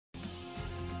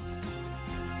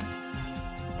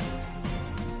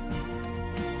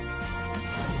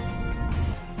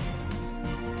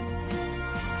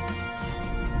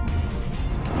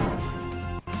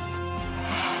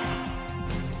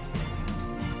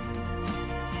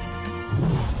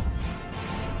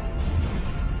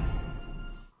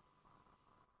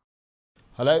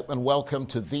Hello and welcome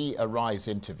to the Arise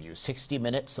interview, 60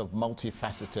 minutes of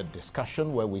multifaceted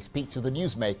discussion where we speak to the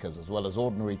newsmakers as well as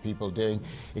ordinary people doing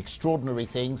extraordinary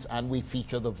things, and we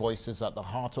feature the voices at the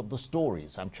heart of the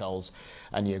stories. I'm Charles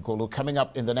Anyegolu. Coming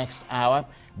up in the next hour,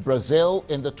 Brazil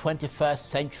in the 21st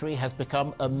century has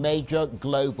become a major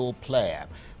global player.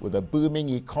 With a booming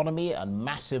economy and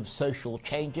massive social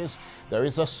changes, there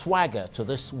is a swagger to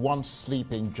this once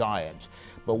sleeping giant.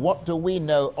 But what do we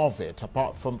know of it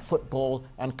apart from football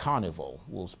and carnival?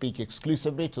 We'll speak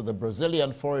exclusively to the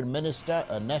Brazilian Foreign Minister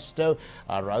Ernesto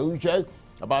Araújo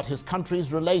about his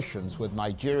country's relations with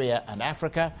Nigeria and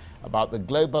Africa, about the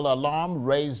global alarm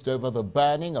raised over the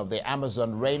burning of the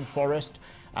Amazon rainforest,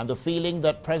 and the feeling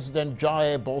that President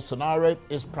Jair Bolsonaro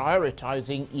is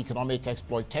prioritizing economic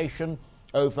exploitation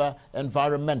over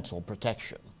environmental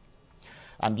protection.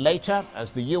 And later,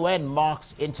 as the UN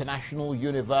marks International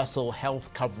Universal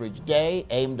Health Coverage Day,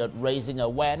 aimed at raising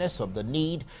awareness of the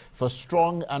need for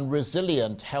strong and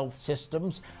resilient health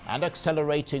systems and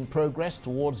accelerating progress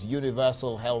towards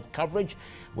universal health coverage,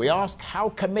 we ask how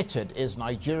committed is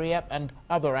Nigeria and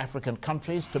other African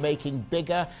countries to making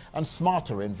bigger and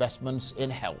smarter investments in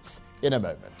health. In a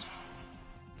moment.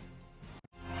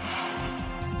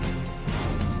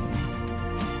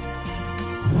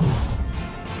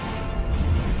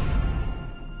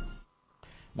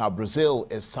 Now, Brazil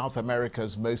is South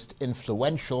America's most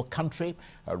influential country,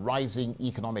 a rising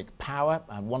economic power,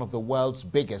 and one of the world's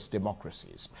biggest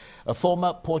democracies. A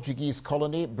former Portuguese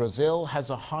colony, Brazil has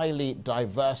a highly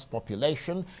diverse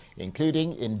population,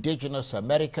 including indigenous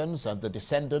Americans and the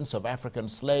descendants of African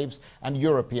slaves and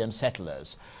European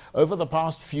settlers. Over the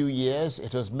past few years,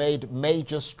 it has made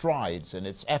major strides in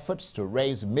its efforts to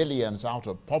raise millions out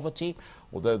of poverty,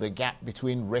 although the gap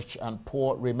between rich and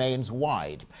poor remains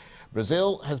wide.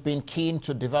 Brazil has been keen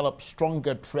to develop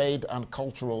stronger trade and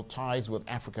cultural ties with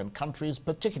African countries,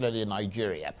 particularly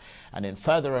Nigeria. And in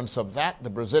furtherance of that, the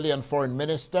Brazilian Foreign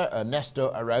Minister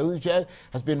Ernesto Araújo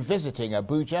has been visiting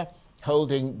Abuja,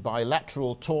 holding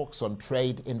bilateral talks on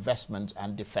trade, investment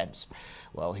and defense.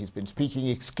 Well, he's been speaking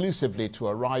exclusively to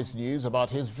Arise News about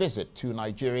his visit to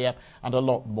Nigeria and a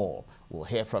lot more. We'll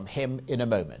hear from him in a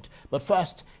moment. But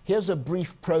first, here's a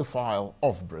brief profile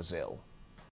of Brazil.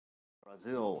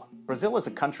 Brazil is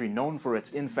a country known for its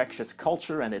infectious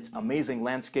culture and its amazing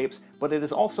landscapes, but it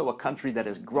is also a country that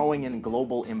is growing in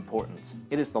global importance.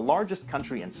 It is the largest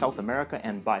country in South America,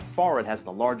 and by far it has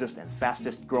the largest and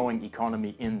fastest growing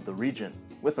economy in the region,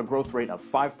 with a growth rate of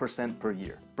 5% per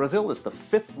year. Brazil is the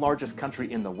 5th largest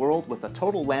country in the world, with a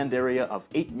total land area of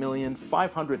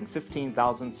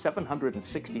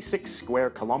 8,515,766 square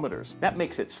kilometers. That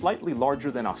makes it slightly larger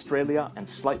than Australia and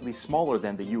slightly smaller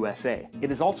than the USA.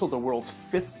 It is also the world's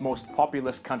 5th most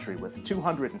populous country, with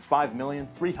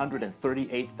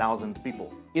 205,338,000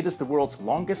 people. It is the world's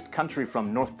longest country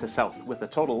from north to south, with a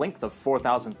total length of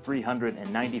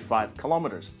 4,395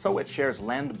 kilometers, so it shares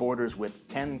land borders with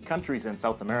 10 countries in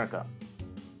South America.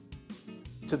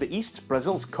 To the east,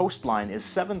 Brazil's coastline is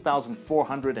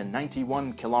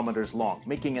 7,491 kilometers long,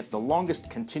 making it the longest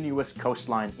continuous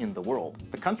coastline in the world.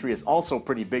 The country is also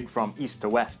pretty big from east to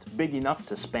west, big enough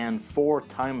to span 4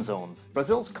 time zones.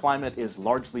 Brazil's climate is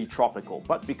largely tropical,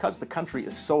 but because the country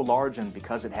is so large and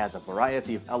because it has a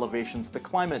variety of elevations, the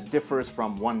climate differs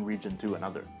from one region to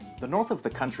another. The north of the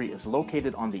country is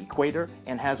located on the equator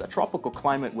and has a tropical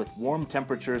climate with warm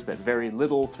temperatures that vary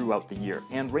little throughout the year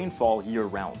and rainfall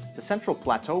year-round. The central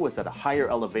plateau is at a higher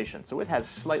elevation, so it has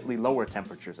slightly lower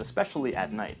temperatures, especially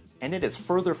at night. And it is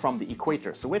further from the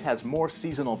equator, so it has more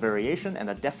seasonal variation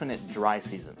and a definite dry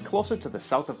season. Closer to the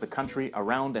south of the country,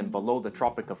 around and below the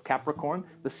Tropic of Capricorn,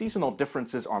 the seasonal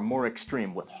differences are more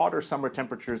extreme, with hotter summer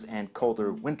temperatures and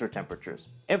colder winter temperatures.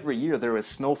 Every year there is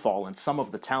snowfall in some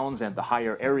of the towns and the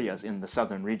higher areas in the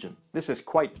southern region. This is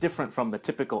quite different from the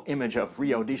typical image of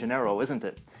Rio de Janeiro, isn't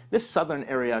it? This southern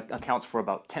area accounts for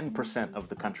about 10% of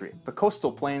the country. The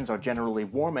coastal plains are generally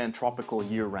warm and tropical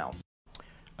year-round.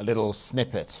 A little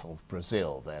snippet of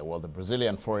Brazil there. Well, the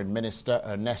Brazilian Foreign Minister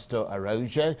Ernesto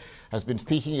Araújo has been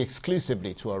speaking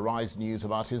exclusively to Arise News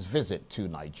about his visit to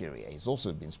Nigeria. He's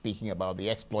also been speaking about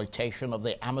the exploitation of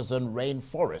the Amazon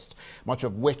rainforest, much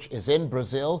of which is in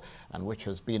Brazil and which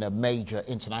has been a major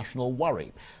international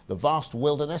worry. The vast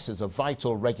wilderness is a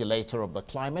vital regulator of the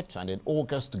climate, and in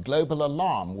August, global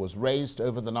alarm was raised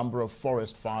over the number of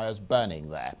forest fires burning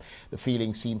there. The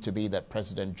feeling seemed to be that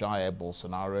President Jair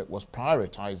Bolsonaro was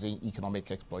prioritizing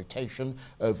economic exploitation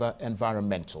over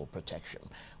environmental protection.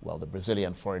 Well, the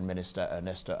Brazilian Foreign Minister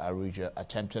Ernesto Araújo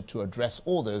attempted to address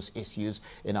all those issues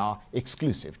in our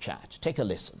exclusive chat. Take a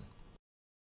listen.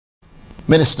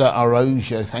 Minister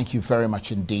Araújo, thank you very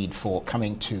much indeed for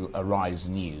coming to Arise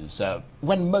News.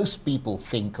 When most people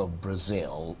think of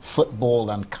Brazil, football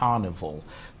and carnival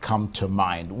come to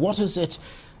mind. What is it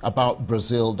about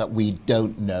Brazil that we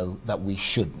don't know that we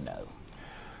should know?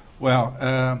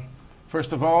 Well,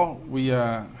 first of all, we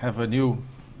have a new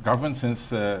government since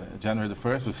January the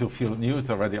 1st. We still feel new, it's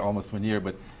already almost 1 year,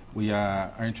 but we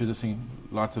are introducing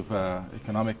lots of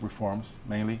economic reforms,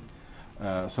 mainly.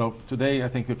 So today I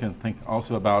think we can think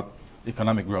also about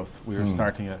economic growth. We are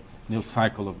starting a new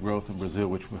cycle of growth in Brazil,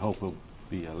 which we hope will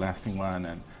be a lasting one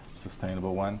and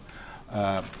sustainable one.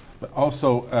 But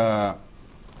also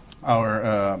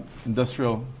our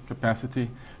industrial capacity.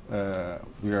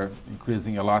 We are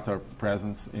increasing a lot our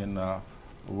presence in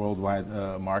worldwide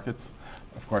markets.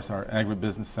 Of course, our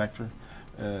agribusiness sector.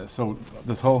 So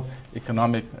this whole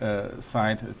economic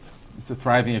side, it's a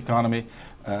thriving economy.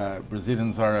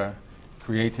 Brazilians are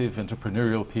creative,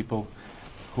 entrepreneurial people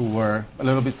who were a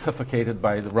little bit suffocated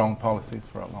by the wrong policies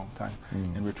for a long time.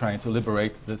 And we're trying to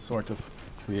liberate this sort of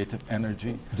creative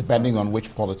energy. Depending on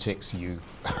which politics you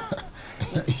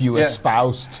you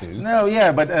espouse to. No,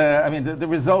 yeah, but I mean, the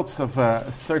results of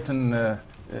a certain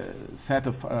set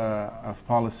of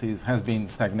policies has been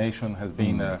stagnation, has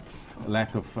been a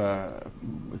lack of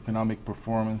economic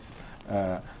performance.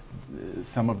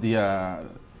 Some of the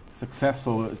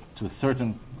successful, to a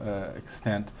certain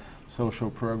extent,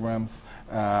 social programs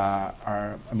are,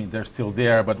 I mean, they're still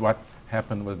there, but what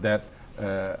happened was that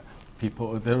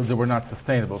people, they were not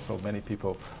sustainable, so many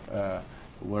people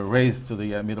were raised to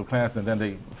the middle class, and then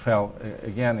they fell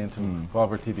again into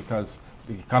poverty because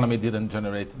the economy didn't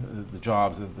generate the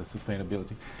jobs and the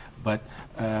sustainability. But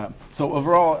so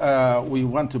overall, we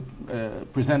want to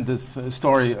present this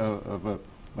story of a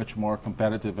much more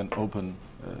competitive and open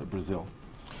Brazil.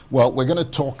 Well, we're going to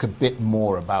talk a bit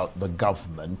more about the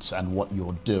government and what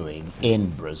you're doing in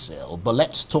Brazil, but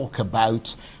let's talk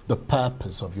about the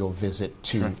purpose of your visit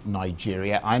to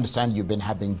Nigeria. I understand you've been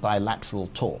having bilateral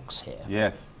talks here.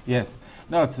 Yes, yes.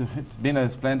 No, it's been a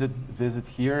splendid visit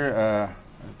here.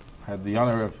 I had the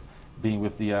honor of being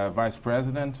with the Vice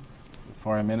President, the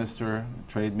Foreign Minister,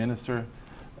 Trade Minister,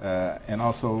 and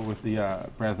also with the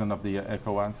President of the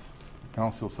ECOWAS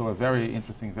Council. So a very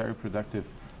interesting, very productive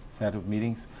set of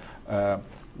meetings,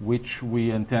 which we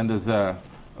intend as a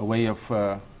way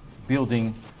of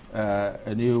building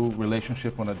a new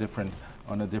relationship on a different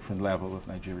level with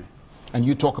Nigeria. And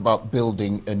you talk about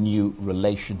building a new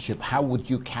relationship. How would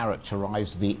you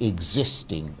characterize the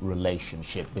existing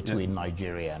relationship between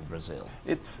Nigeria and Brazil?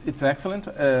 It's excellent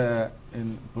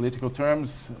in political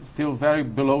terms, still very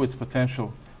below its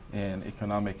potential in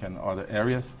economic and other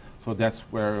areas. So that's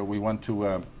where we want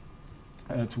to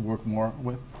work more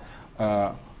with.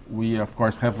 We, of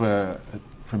course, have a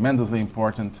tremendously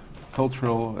important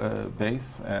cultural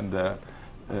base, and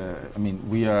I mean,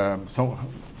 we so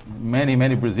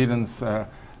many Brazilians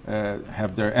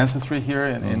have their ancestry here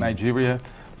in Nigeria.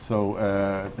 So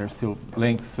there's still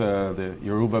links. The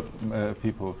Yoruba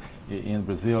people in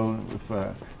Brazil with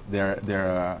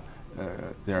their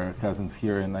cousins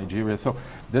here in Nigeria. So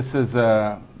this is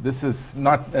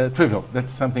not trivial.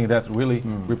 That's something that really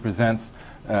represents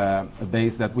a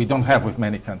base that we don't have with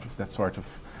many countries, that sort of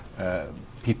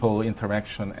people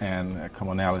interaction and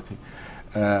commonality.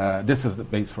 This is the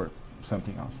base for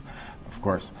something else, of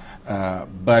course.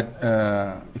 But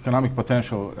economic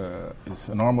potential is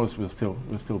enormous. We're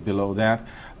still below that.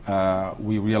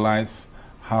 We realize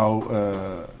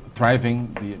how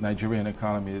thriving the Nigerian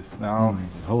economy is now.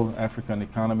 The whole African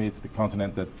economy, it's the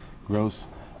continent that grows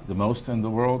the most in the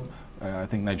world. I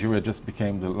think Nigeria just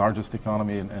became the largest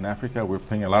economy in Africa. We're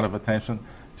paying a lot of attention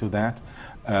to that.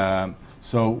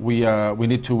 So we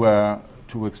need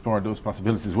to explore those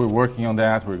possibilities. We're working on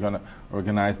that. We're going to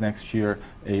organize next year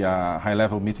a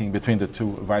high-level meeting between the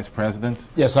two vice presidents.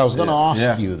 Yes, I was going to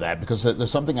ask you that, because there's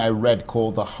something I read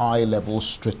called the high-level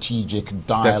strategic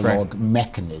dialogue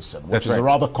mechanism, which is a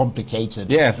rather complicated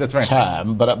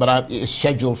term, but it's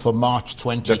scheduled for March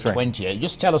 2020.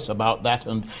 Just tell us about that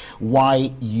and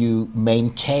why you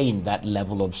maintain that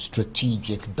level of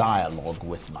strategic dialogue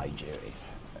with Nigeria.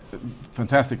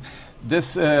 Fantastic.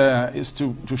 This is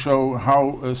to show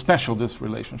how special this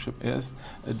relationship is.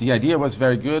 The idea was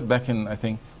very good back in, I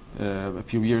think, a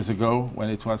few years ago when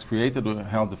it was created. We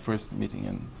held the first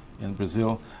meeting in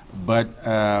Brazil, but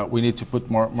we need to put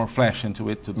more flesh into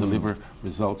it to deliver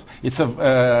results. It's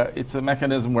a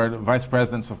mechanism where the vice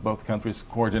presidents of both countries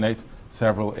coordinate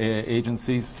several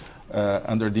agencies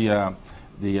under the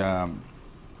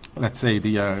let's say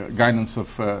the guidance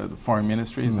of the foreign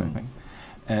ministries, I think.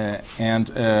 And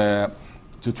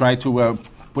to try to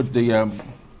put the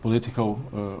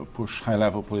political push,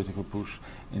 high-level political push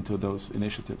into those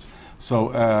initiatives.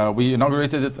 So we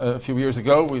inaugurated it a few years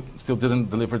ago. We still didn't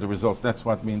deliver the results. That's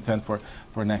what we intend for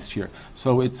next year.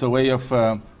 So it's a way of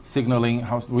signaling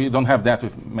how we don't have that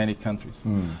with many countries,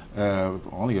 with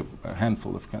only a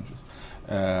handful of countries.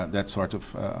 That sort of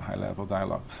high-level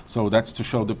dialogue. So that's to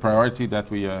show the priority that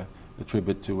we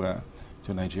attribute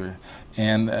to Nigeria.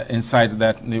 And inside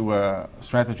that new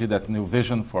strategy, that new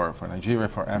vision for Nigeria,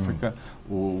 for Africa,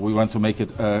 we want to make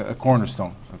it a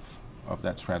cornerstone of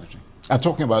that strategy.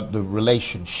 Talking about the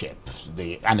relationship,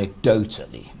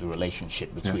 anecdotally, the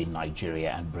relationship between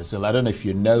Nigeria and Brazil. I don't know if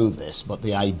you know this, but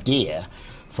the idea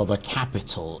for the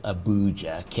capital,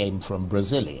 Abuja, came from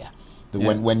Brasilia.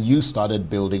 When you started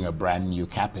building a brand new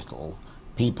capital,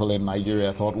 people in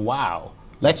Nigeria thought, wow,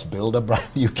 let's build a brand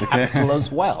new capital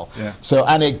as well. So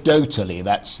anecdotally,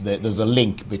 there's a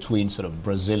link between sort of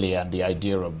Brasilia and the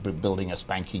idea of building a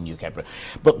spanking new capital.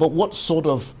 But what sort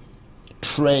of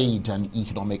trade and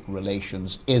economic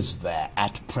relations is there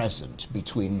at present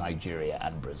between Nigeria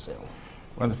and Brazil?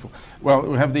 Wonderful. Well,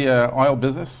 we have the oil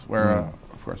business where,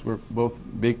 of course, we're both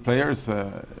big players.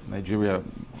 Nigeria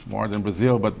more than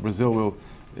Brazil, but Brazil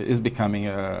is becoming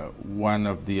one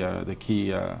of the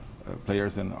key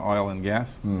players in oil and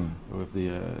gas with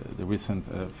the recent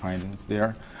findings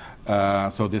there.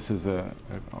 So this is a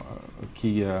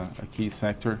key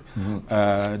sector.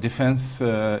 Defense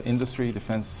industry,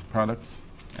 defense products,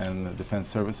 and the defense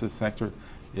services sector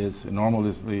is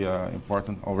enormously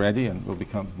important already, and will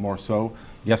become more so.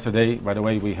 Yesterday, by the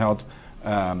way, we held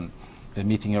a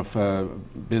meeting of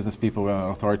business people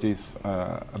and authorities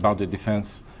about the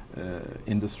defense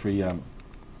industry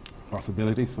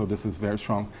possibilities. So this is very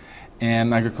strong.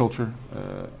 And agriculture,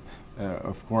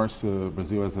 of course,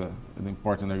 Brazil is an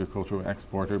important agricultural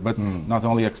exporter, but not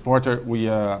only exporter.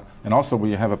 And also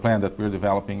we have a plan that we're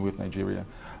developing with Nigeria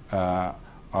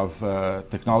of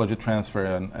technology transfer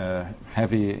and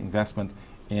heavy investment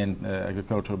in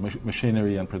agricultural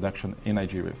machinery and production in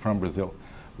Nigeria from Brazil.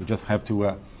 We just have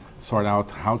to sort out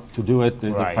how to do it,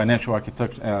 the financial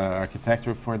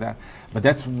architecture for that. But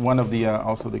that's one of the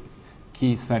also the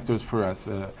key sectors for us.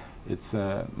 It's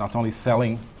not only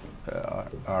selling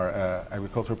our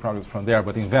agricultural products from there,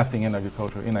 but investing in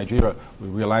agriculture in Nigeria. We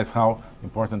realize how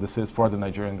important this is for the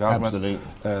Nigerian government.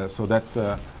 Absolutely. So that's,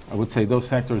 I would say, those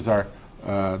sectors are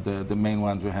the main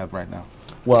ones we have right now.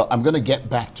 Well, I'm going to get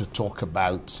back to talk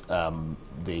about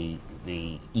the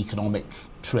economic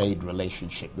trade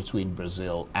relationship between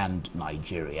Brazil and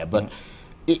Nigeria, but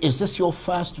is this your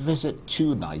first visit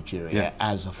to Nigeria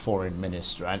as a foreign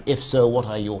minister? And if so, what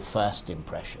are your first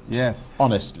impressions? Yes.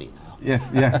 Honestly. Yes,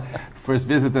 first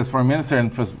visit as foreign minister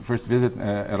and first visit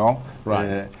at all.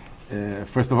 Right.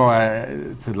 First of all,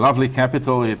 it's a lovely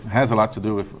capital. It has a lot to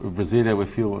do with Brasilia. We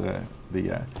feel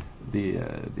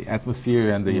the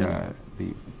atmosphere and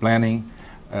the planning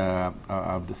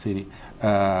of the city.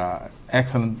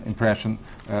 Excellent impression.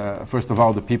 First of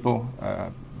all, the people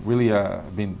really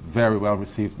been very well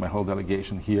received. My whole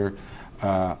delegation here.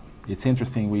 It's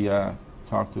interesting. We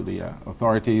talked to the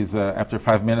authorities. After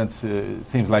 5 minutes, it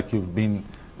seems like you've been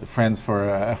friends for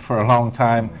a long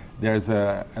time. There's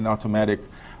an automatic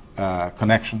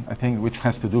connection, I think, which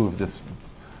has to do with this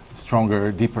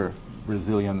stronger, deeper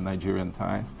Brazilian-Nigerian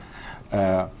ties.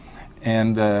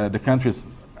 And the country is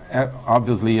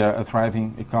obviously a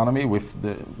thriving economy with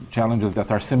the challenges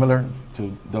that are similar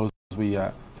to those we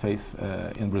face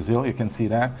in Brazil. You can see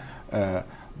that.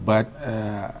 But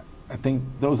I think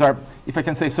those are, if I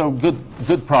can say so,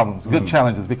 good problems, good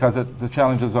challenges, because the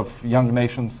challenges of young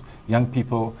nations, young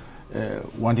people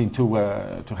wanting to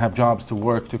have jobs, to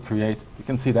work, to create. You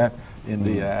can see that in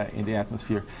the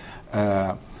atmosphere.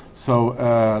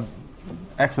 So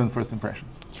excellent first impressions.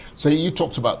 So you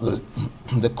talked about the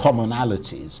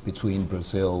commonalities between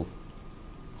Brazil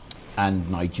and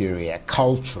Nigeria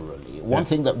culturally. One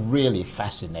thing that really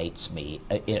fascinates me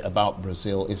about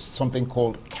Brazil is something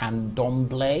called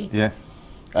candomblé. Yes.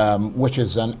 Which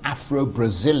is an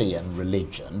Afro-Brazilian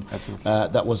religion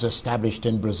that was established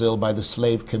in Brazil by the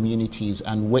slave communities,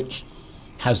 and which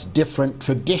has different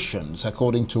traditions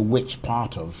according to which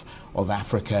part of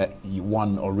Africa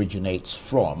one originates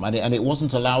from. And it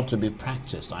wasn't allowed to be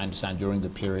practiced, I understand, during the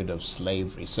period of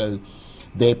slavery. So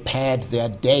they paired their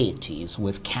deities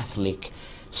with Catholic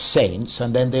saints,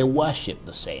 and then they worship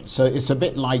the saints. So it's a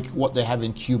bit like what they have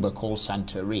in Cuba called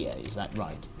Santeria. Is that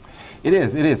right? It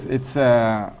is. It's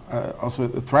also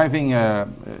a thriving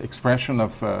expression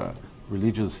of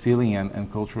religious feeling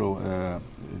and cultural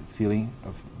feeling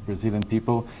of Brazilian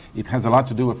people. It has a lot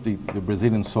to do with the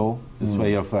Brazilian soul, this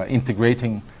way of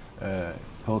integrating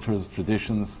cultures,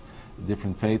 traditions,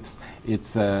 different faiths.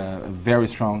 It's a very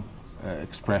strong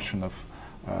expression of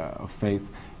faith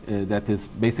that is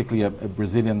basically a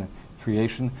Brazilian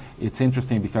creation. It's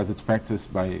interesting because it's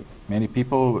practiced by many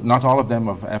people, not all of them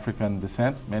of African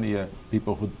descent. Many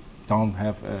people who don't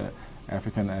have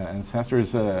African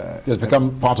ancestors. It's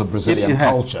become part of Brazilian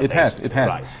culture. It has.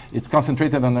 Right. It's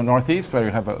concentrated on the northeast, where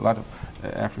you have a lot of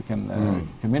African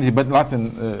community, but not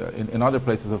in other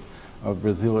places of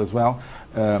Brazil as well.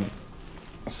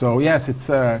 So yes, it's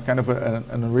kind of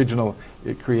an original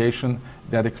creation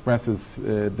that expresses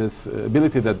this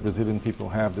ability that Brazilian people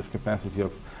have, this capacity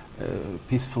of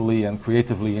peacefully and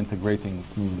creatively integrating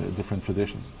different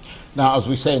traditions. Now, as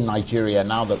we say in Nigeria,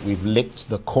 now that we've licked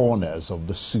the corners of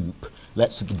the soup,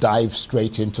 let's dive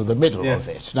straight into the middle of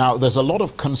it. Now, there's a lot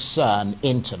of concern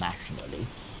internationally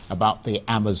about the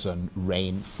Amazon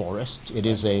rainforest. It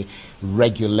is a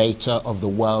regulator of the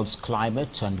world's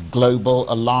climate, and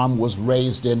global alarm was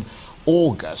raised in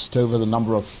August over the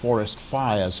number of forest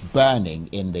fires burning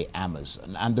in the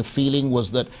Amazon. And the feeling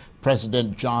was that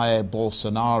President Jair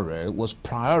Bolsonaro was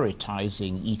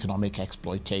prioritizing economic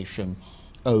exploitation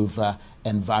over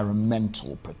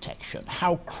environmental protection.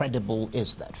 How credible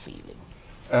is that feeling?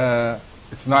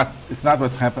 It's not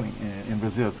what's happening in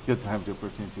Brazil. It's good to have the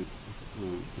opportunity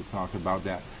to talk about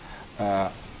that.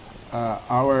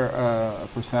 Our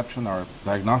perception, our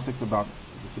diagnostics about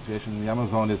the situation in the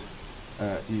Amazon is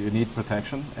you need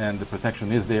protection, and the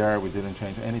protection is there. We didn't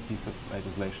change any piece of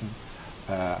legislation,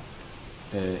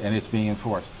 and it's being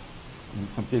enforced, in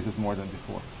some cases more than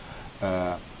before.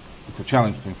 It's a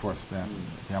challenge to enforce that.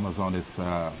 The Amazon is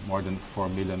more than 4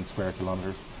 million square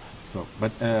kilometers, so,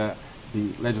 but the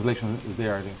legislation is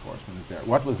there, the enforcement is there.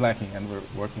 What was lacking, and we're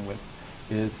working with,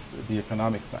 is the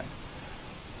economic side.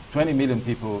 20 million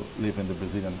people live in the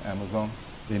Brazilian Amazon.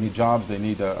 They need jobs, they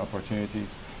need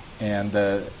opportunities, and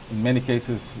in many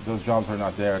cases those jobs are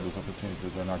not there, those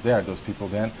opportunities are not there. Those people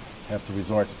then have to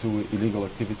resort to illegal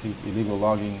activity, illegal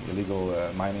logging, illegal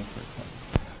mining, for example.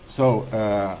 So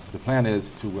the plan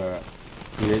is to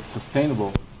create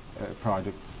sustainable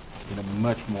projects in a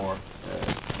much more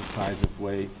decisive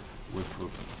way, with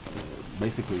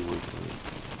basically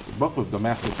both with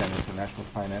domestic and international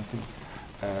financing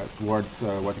towards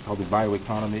what we call the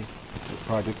bioeconomy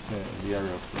projects in the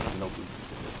area of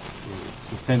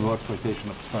sustainable exploitation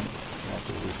of some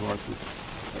natural resources.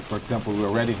 For example, we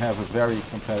already have a very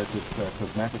competitive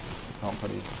cosmetics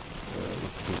company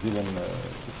with Brazilian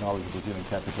technology, Brazilian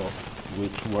capital,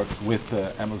 which works with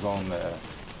Amazon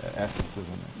essences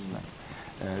and extracts.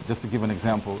 Just to give an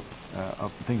example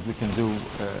of things we can do,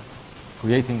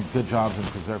 creating good jobs and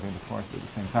preserving the forest at the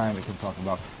same time. We can talk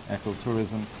about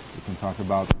ecotourism. We can talk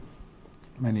about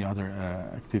many other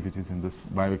activities in this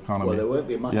bioeconomy. Well, there won't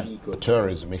be much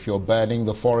ecotourism if you're burning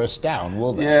the forest down,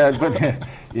 will there?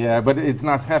 Yeah, but it's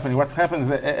not happening. What's happened is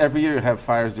that every year you have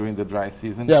fires during the dry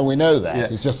season. Yeah, we know that. Yeah.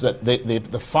 It's just that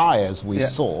the fires we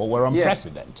saw were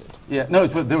unprecedented. Yeah, no,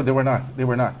 they were not. They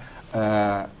were not.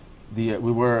 We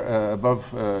were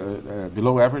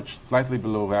below average, slightly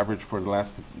below average for the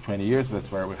last 20 years. That's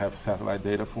where we have satellite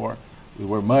data for. We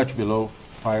were much below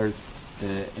fires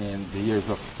in the years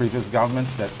of previous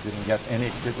governments that didn't get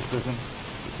any criticism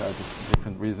because of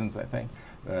different reasons, I think.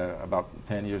 About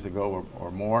 10 years ago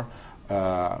or more,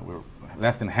 we're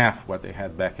less than half what they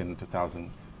had back in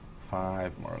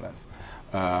 2005, more or less,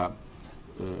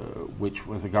 which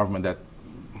was a government that,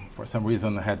 for some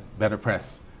reason, had better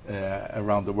press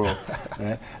around the world.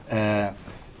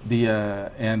 The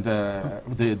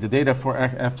data for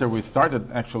after we started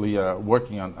actually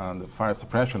working on the fire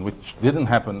suppression, which didn't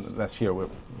happen last year with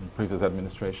previous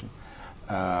administration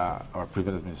or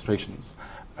previous administrations.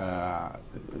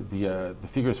 The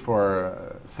figures for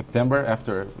September,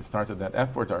 after we started that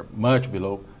effort, are much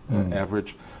below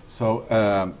average. So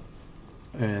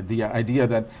the idea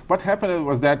that what happened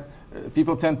was that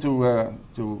people tend to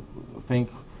think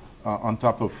on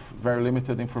top of very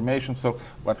limited information. So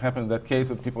what happened in that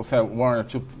case is people saw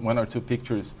one or two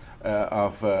pictures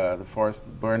of the forest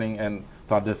burning and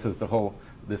thought this is the whole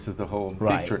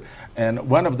picture. And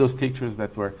one of those pictures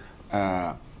that were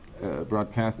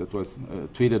broadcast, that was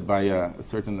tweeted by a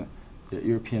certain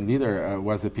European leader,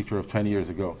 was a picture of 20 years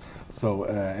ago. So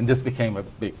and this became a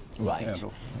big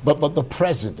scandal. But the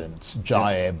president,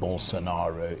 Jair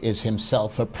Bolsonaro, is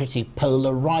himself a pretty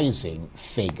polarizing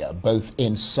figure, both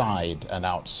inside and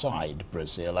outside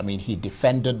Brazil. I mean, he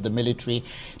defended the military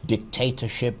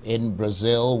dictatorship in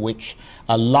Brazil, which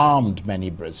alarmed many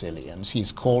Brazilians.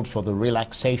 He's called for the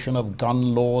relaxation of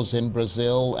gun laws in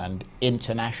Brazil, and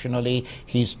internationally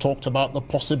he's talked about the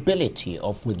possibility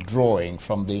of withdrawing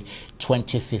from the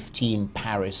 2015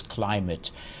 Paris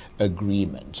Climate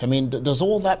agreement. I mean, does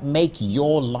all that make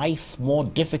your life more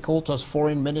difficult as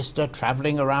foreign minister,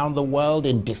 traveling around the world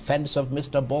in defense of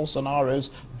Mr. Bolsonaro's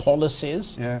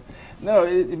policies? Yeah, no,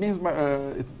 it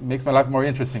makes my life more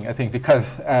interesting, I think, because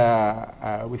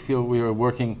we feel we are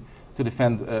working to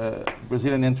defend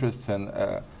Brazilian interests and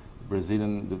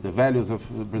the values of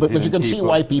Brazilian but you can people. see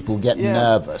why people get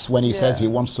nervous when he says he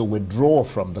wants to withdraw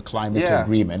from the climate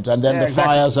agreement, and then the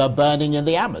fires are burning in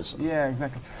the Amazon. Yeah,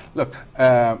 exactly. Look,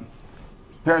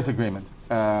 Paris Agreement.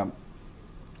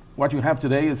 What you have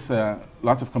today is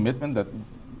lots of commitments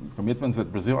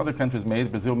that Brazil, other countries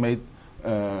made. Brazil made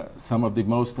some of the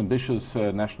most ambitious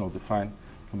national defined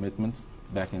commitments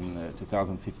back in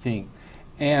 2015.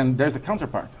 And there's a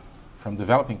counterpart from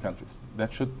developing countries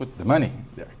that should put the money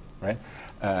there, right?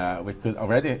 We could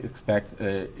already expect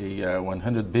a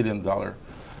 $100 billion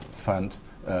fund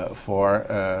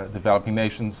for developing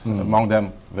nations, among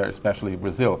them, very especially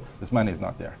Brazil. This money is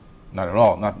not there, not at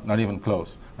all, not even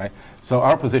close, right? So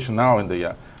our position now in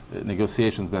the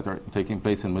negotiations that are taking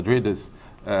place in Madrid is,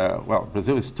 well,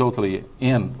 Brazil is totally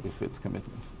in with its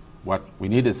commitments. What we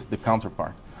need is the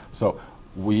counterpart. So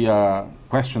we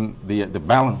question the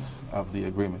balance of the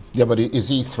agreement. Yeah, but is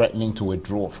he threatening to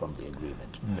withdraw from the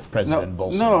agreement, President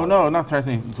Bolsonaro? No, not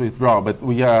threatening to withdraw, but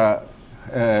we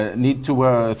need to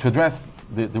address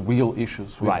the real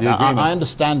issues with the agreement. I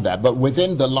understand that, but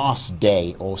within the last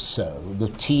day or so, the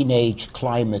teenage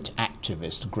climate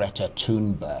activist Greta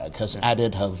Thunberg has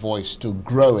added her voice to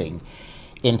growing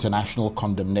international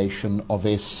condemnation of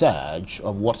a surge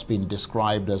of what's been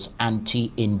described as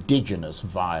anti-indigenous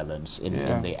violence in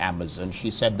the Amazon.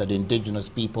 She said that indigenous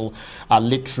people are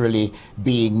literally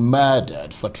being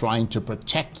murdered for trying to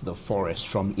protect the forest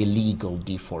from illegal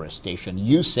deforestation.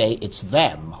 You say it's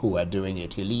them who are doing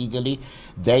it illegally.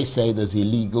 They say there's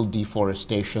illegal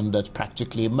deforestation that's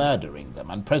practically murdering them.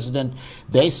 And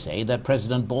they say that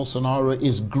President Bolsonaro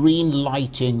is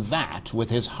green-lighting that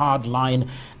with his hardline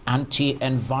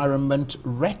anti-environment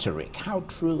rhetoric. How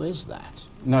true is that?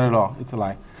 Not at all. It's a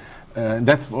lie.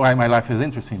 That's why my life is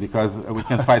interesting, because we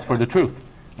can fight for the truth,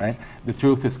 right? The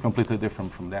truth is completely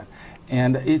different from that.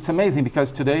 And it's amazing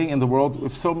because today in the world,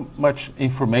 with so much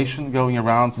information going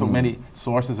around, so many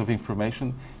sources of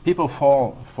information, people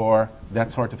fall for that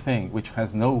sort of thing, which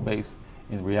has no base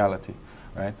in reality,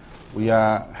 right? We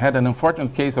had an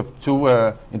unfortunate case of two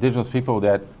indigenous people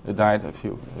that died a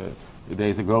few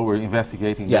days ago. We're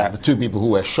investigating that. Yeah, the two people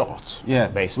who were shot.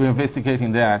 Yes, basically. we're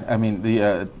investigating that. I mean,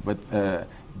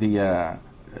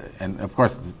 and of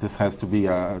course, this has to be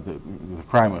the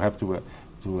crime we have to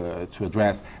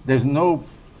address. There's no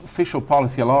official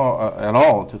policy at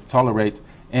all to tolerate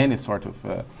any sort of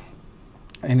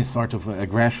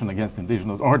aggression against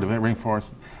indigenous or the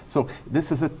rainforest. So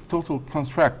this is a total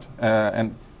construct.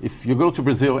 And if you go to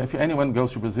Brazil, if anyone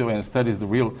goes to Brazil and studies the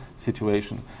real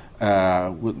situation,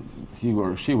 he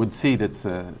or she would see that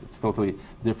it's totally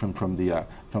different from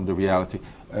the reality.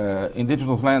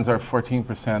 Indigenous lands are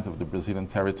 14% of the Brazilian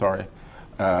territory.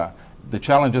 The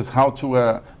challenge is how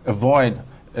to avoid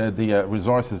the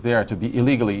resources there to be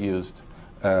illegally used.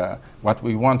 What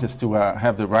we want is to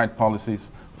have the right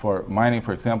policies for mining,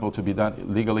 for example, to be done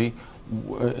legally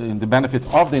in the benefit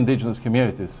of the indigenous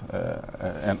communities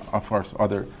and, of course,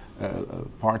 other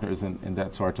partners in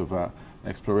that sort of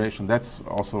exploration. That's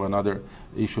also another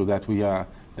issue that we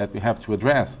have to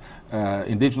address.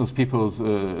 Indigenous people's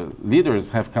leaders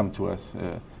have come to us,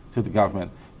 to the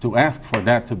government, to ask for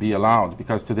that to be allowed,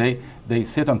 because today they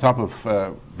sit on top of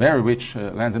very rich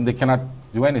lands and they cannot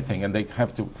do anything, and they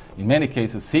have to, in many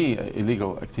cases, see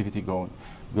illegal activity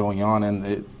going on,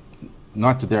 and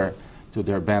not to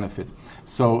their benefit.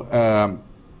 So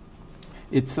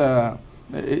it's an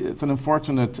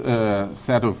unfortunate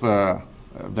set of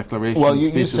declarations,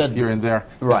 you said here and there.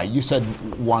 Right, you said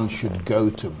one should go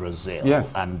to Brazil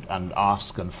yes. and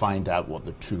ask and find out what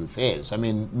the truth is. I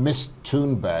mean, Ms.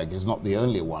 Thunberg is not the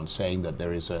only one saying that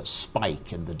there is a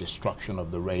spike in the destruction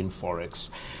of the rainforests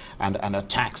and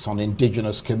attacks on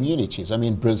indigenous communities. I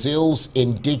mean, Brazil's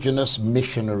Indigenous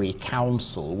Missionary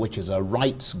Council, which is a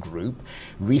rights group,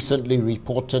 recently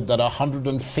reported that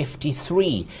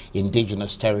 153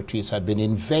 indigenous territories had been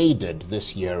invaded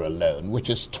this year alone, which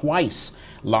is twice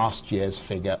last year's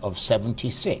figure of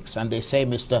 76. And they say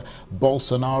Mr.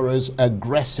 Bolsonaro's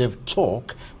aggressive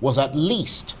talk was at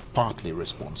least partly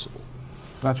responsible.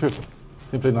 It's not true.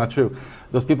 Simply not true.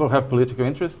 Those people have political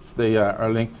interests. They are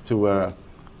linked to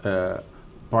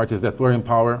parties that were in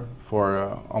power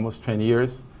for almost 20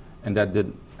 years, and that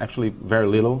did actually very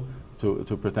little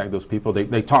to protect those people.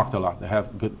 They talked a lot. They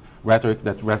have good rhetoric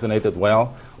that resonated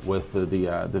well with the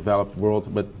developed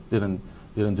world, but didn't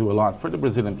didn't do a lot for the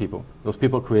Brazilian people. Those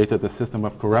people created a system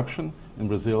of corruption in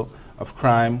Brazil, of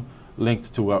crime,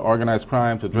 linked to organized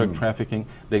crime, to drug trafficking.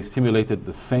 They stimulated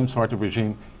the same sort of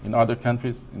regime in other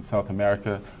countries in South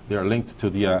America. They are linked to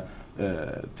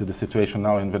the situation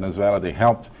now in Venezuela. They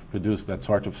helped produce that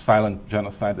sort of silent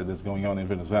genocide that is going on in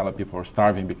Venezuela. People are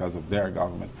starving because of their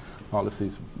government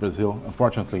policies. Brazil,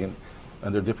 unfortunately,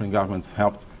 under different governments,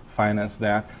 helped finance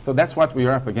that. So that's what we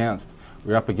are up against.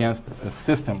 We're up against a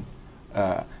system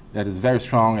that is very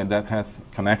strong and that has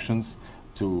connections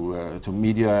to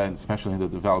media, and especially in the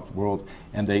developed world,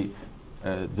 and they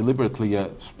deliberately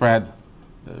spread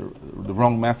the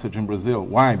wrong message in Brazil.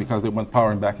 Why? Because they want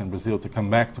power back in Brazil, to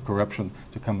come back to corruption,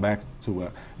 to come back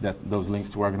to those links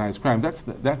to organized crime. That's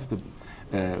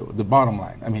the bottom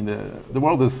line. I mean, the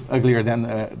world is uglier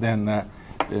than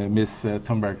Ms.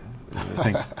 Thunberg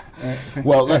thinks.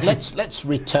 Well, let's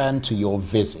return to your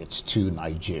visit to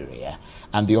Nigeria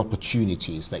and the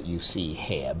opportunities that you see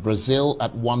here. Brazil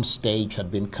at one stage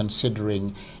had been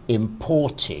considering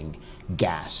importing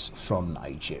gas from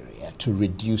Nigeria to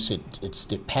reduce its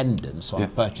dependence on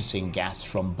purchasing gas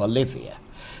from Bolivia.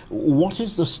 What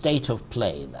is the state of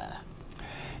play there?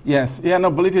 Yes, yeah, no,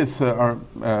 Bolivia is a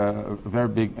very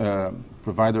big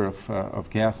provider of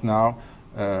gas now.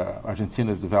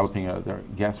 Argentina is developing their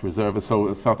gas reserve,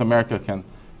 so South America can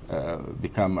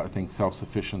become, I think,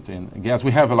 self-sufficient in gas.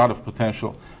 We have a lot of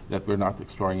potential that we're not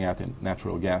exploring yet in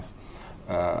natural gas.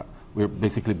 We're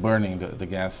basically burning the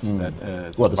gas. That,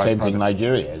 well, the same thing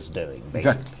Nigeria is doing,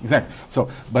 basically. Exactly. So,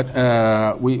 but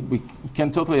we can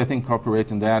totally, I think,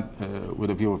 cooperate in that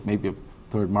with a view of maybe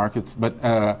third markets. But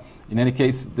in any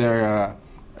case, there,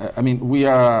 I mean, we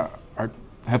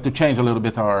have to change a little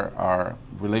bit our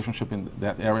relationship in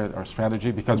that area, our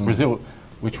strategy, because Brazil,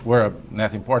 which were a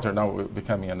net importer, now we're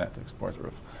becoming a net exporter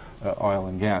of oil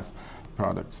and gas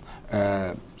products.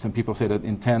 Some people say that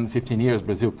in 10, 15 years,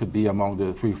 Brazil could be among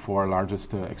the 3-4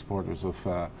 largest exporters of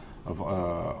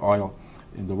oil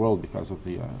in the world because of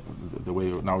the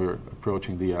way now we're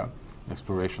approaching the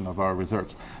exploration of our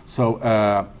reserves. So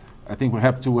I think we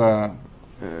have to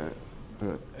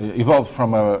evolve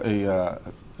from a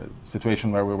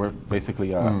situation where we were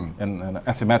basically in an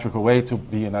asymmetrical way to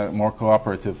be in a more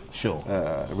cooperative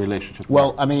relationship.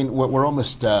 Well, I mean, we're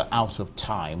almost out of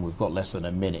time. We've got less than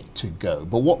a minute to go.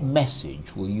 But what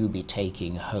message will you be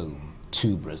taking home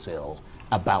to Brazil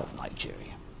about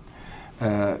Nigeria?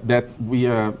 That we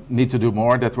need to do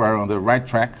more, that we are on the right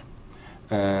track,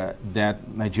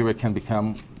 that Nigeria can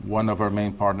become one of our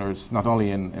main partners, not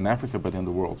only in Africa, but in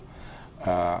the world.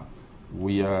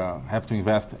 We have to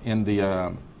invest in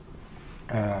the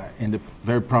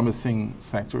very promising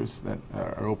sectors that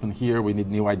are open here. We need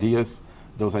new ideas.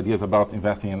 Those ideas about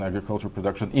investing in agricultural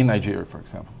production in Nigeria, for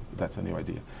example, that's a new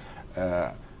idea.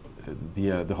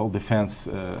 The whole defense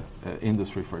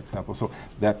industry, for example. So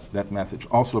that message.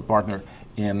 Also a partner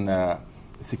in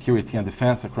security and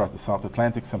defense across the South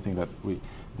Atlantic, something that we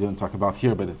didn't talk about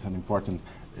here, but it's an important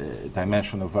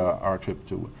dimension of our trip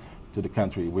to the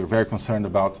country. We're very concerned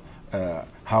about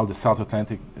how the South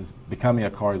Atlantic is becoming a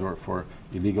corridor for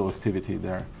illegal activity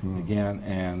there again,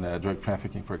 and drug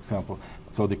trafficking, for example.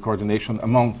 So the coordination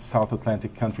among South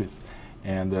Atlantic countries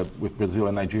and with Brazil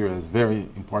and Nigeria as very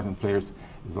important players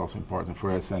is also important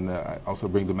for us, and I also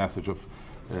bring the message of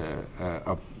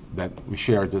that we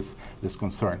share this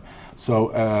concern.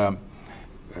 So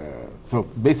so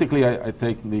basically I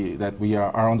take that we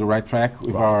are on the right track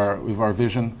with our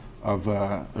vision of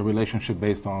a relationship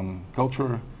based on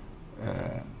culture,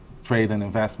 trade and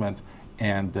investment,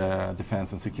 and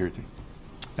defense and security.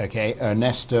 Okay,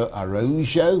 Ernesto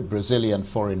Araújo, Brazilian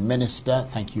Foreign Minister,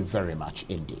 thank you very much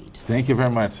indeed. Thank you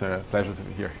very much, pleasure to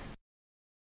be here.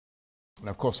 And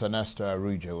of course, Ernesto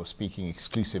Araújo was speaking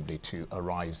exclusively to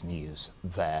Arise News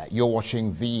there. You're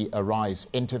watching the Arise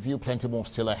interview. Plenty more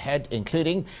still ahead,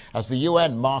 including as the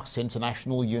UN marks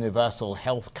International Universal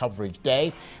Health Coverage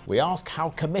Day, we ask how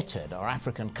committed are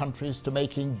African countries to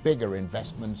making bigger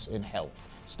investments in health.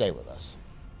 Stay with us.